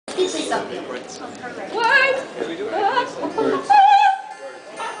something. What?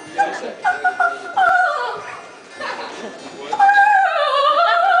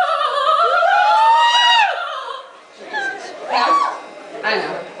 I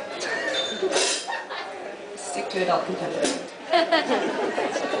know. Stick to adult contemporary.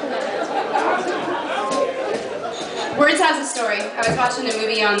 Words has a story. I was watching a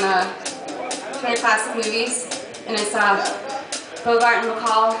movie on the Turner Classic Movies, and I saw Bogart and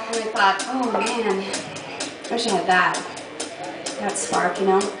McCall, and I thought, oh man, I wish I had that spark, you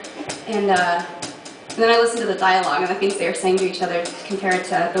know? And then I listened to the dialogue, and the things they were saying to each other compared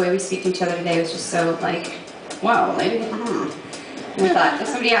to the way we speak to each other today was just so like, wow, lady. And I thought, if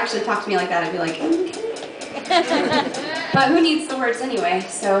somebody actually talked to me like that, I'd be like, okay. But who needs the words anyway?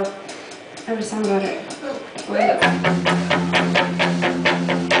 So I wrote a song about it.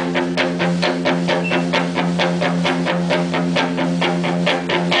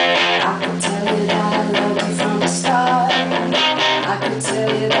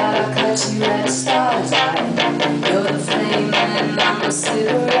 You're the flame and I'm a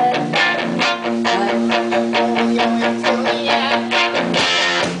cigarette.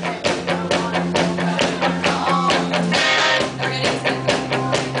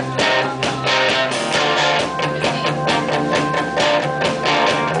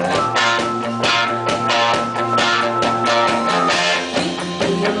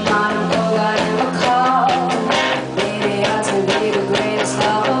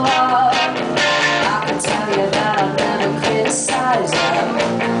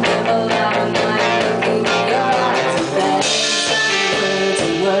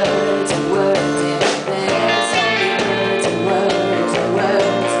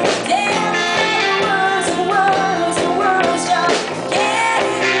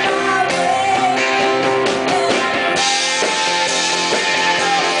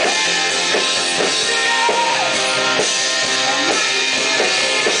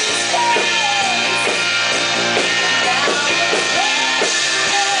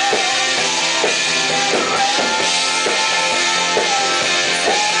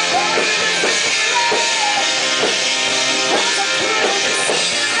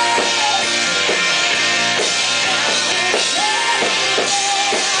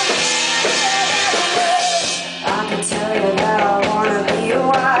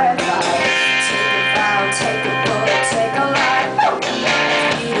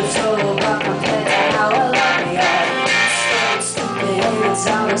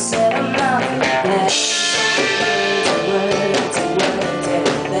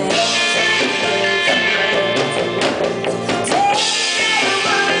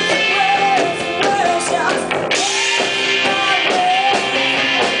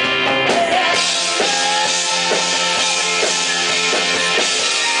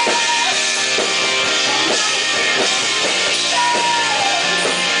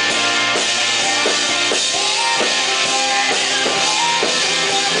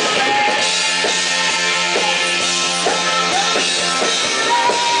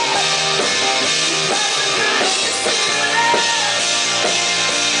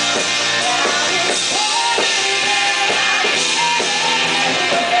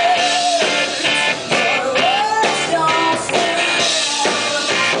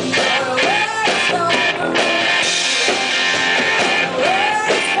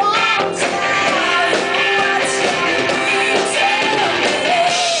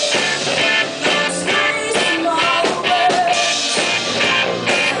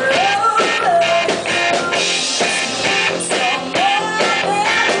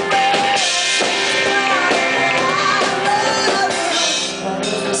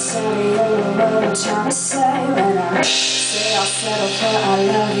 Trying to say when I say I'll settle for I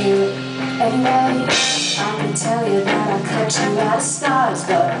love you anyway. I can tell you that I cut you out of stars,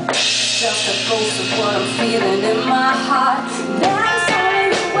 but just a ghost of what I'm feeling in my heart now.